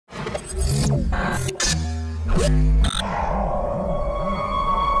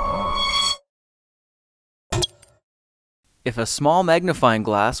If a small magnifying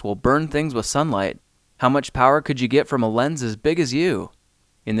glass will burn things with sunlight, how much power could you get from a lens as big as you?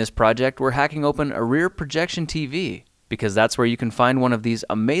 In this project, we're hacking open a rear projection TV, because that's where you can find one of these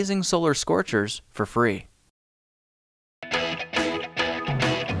amazing solar scorchers for free.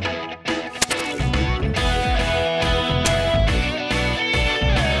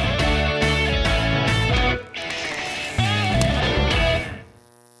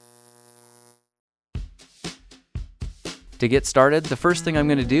 To get started, the first thing I'm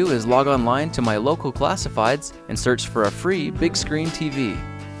going to do is log online to my local classifieds and search for a free big screen TV.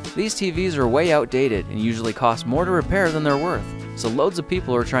 These TVs are way outdated and usually cost more to repair than they're worth, so loads of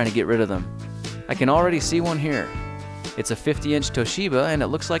people are trying to get rid of them. I can already see one here. It's a 50-inch Toshiba and it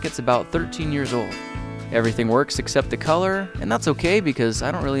looks like it's about 13 years old. Everything works except the color, and that's okay because I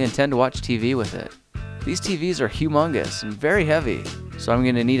don't really intend to watch TV with it. These TVs are humongous and very heavy, so I'm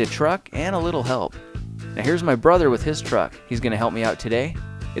going to need a truck and a little help. Now here's my brother with his truck. He's going to help me out today.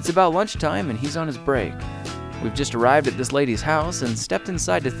 It's about lunchtime and he's on his break. We've just arrived at this lady's house and stepped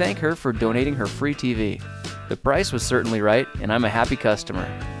inside to thank her for donating her free TV. The price was certainly right and I'm a happy customer.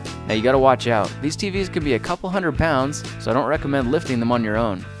 Now you gotta watch out. These TVs can be a couple £100, so I don't recommend lifting them on your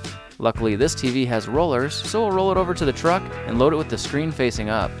own. Luckily this TV has rollers, so we'll roll it over to the truck and load it with the screen facing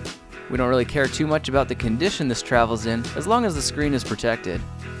up. We don't really care too much about the condition this travels in as long as the screen is protected.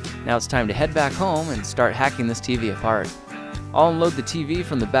 Now it's time to head back home and start hacking this TV apart. I'll unload the TV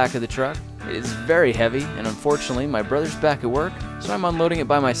from the back of the truck. It is very heavy, and unfortunately my brother's back at work, so I'm unloading it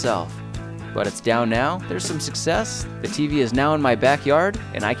by myself. But it's down now, there's some success, the TV is now in my backyard,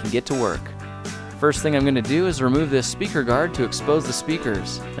 and I can get to work. First thing I'm going to do is remove this speaker guard to expose the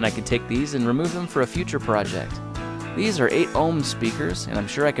speakers, and I can take these and remove them for a future project. These are 8 ohm speakers, and I'm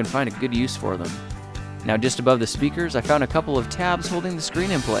sure I can find a good use for them. Now just above the speakers, I found a couple of tabs holding the screen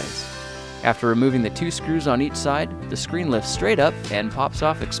in place. After removing the 2 screws on each side, the screen lifts straight up and pops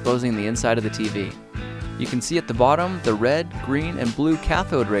off, exposing the inside of the TV. You can see at the bottom the red, green, and blue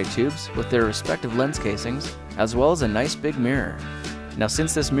cathode ray tubes with their respective lens casings, as well as a nice big mirror. Now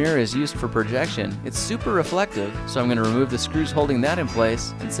since this mirror is used for projection, it's super reflective, so I'm going to remove the screws holding that in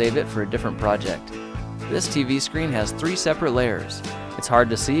place and save it for a different project. This TV screen has 3 separate layers. It's hard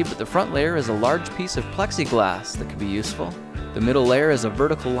to see, but the front layer is a large piece of plexiglass that could be useful. The middle layer is a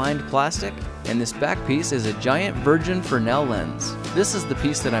vertical lined plastic, and this back piece is a giant virgin Fresnel lens. This is the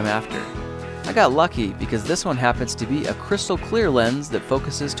piece that I'm after. I got lucky because this one happens to be a crystal clear lens that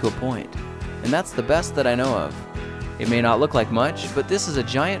focuses to a point, and that's the best that I know of. It may not look like much, but this is a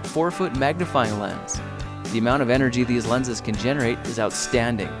giant 4-foot magnifying lens. The amount of energy these lenses can generate is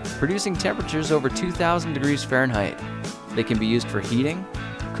outstanding, producing temperatures over 2,000 degrees Fahrenheit. They can be used for heating,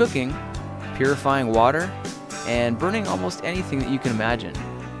 cooking, purifying water, and burning almost anything that you can imagine.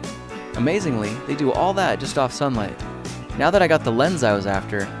 Amazingly, they do all that just off sunlight. Now that I got the lens I was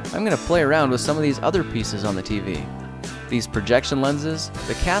after, I'm going to play around with some of these other pieces on the TV. These projection lenses,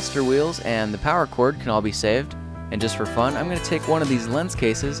 the caster wheels, and the power cord can all be saved. And just for fun, I'm going to take one of these lens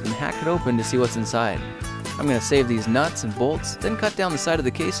cases and hack it open to see what's inside. I'm going to save these nuts and bolts, then cut down the side of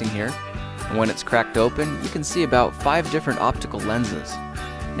the casing here. And when it's cracked open, you can see about 5 different optical lenses.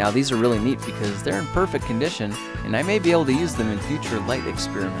 Now these are really neat because they're in perfect condition, and I may be able to use them in future light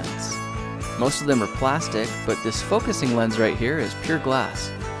experiments. Most of them are plastic, but this focusing lens right here is pure glass.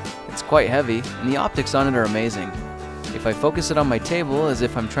 It's quite heavy, and the optics on it are amazing. If I focus it on my table as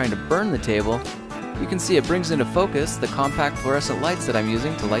if I'm trying to burn the table, you can see it brings into focus the compact fluorescent lights that I'm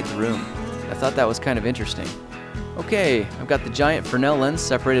using to light the room. I thought that was kind of interesting. Okay, I've got the giant Fresnel lens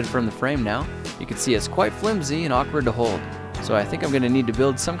separated from the frame now. You can see it's quite flimsy and awkward to hold, so I think I'm going to need to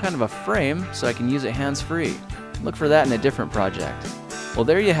build some kind of a frame so I can use it hands-free. Look for that in a different project. Well,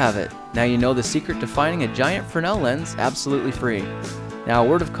 there you have it. Now you know the secret to finding a giant Fresnel lens absolutely free. Now a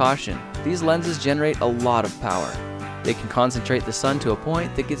word of caution, these lenses generate a lot of power. They can concentrate the sun to a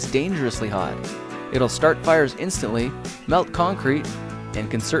point that gets dangerously hot. It'll start fires instantly, melt concrete, and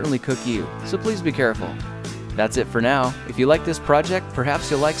can certainly cook you, so please be careful. That's it for now. If you like this project,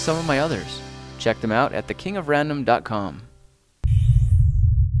 perhaps you'll like some of my others. Check them out at thekingofrandom.com.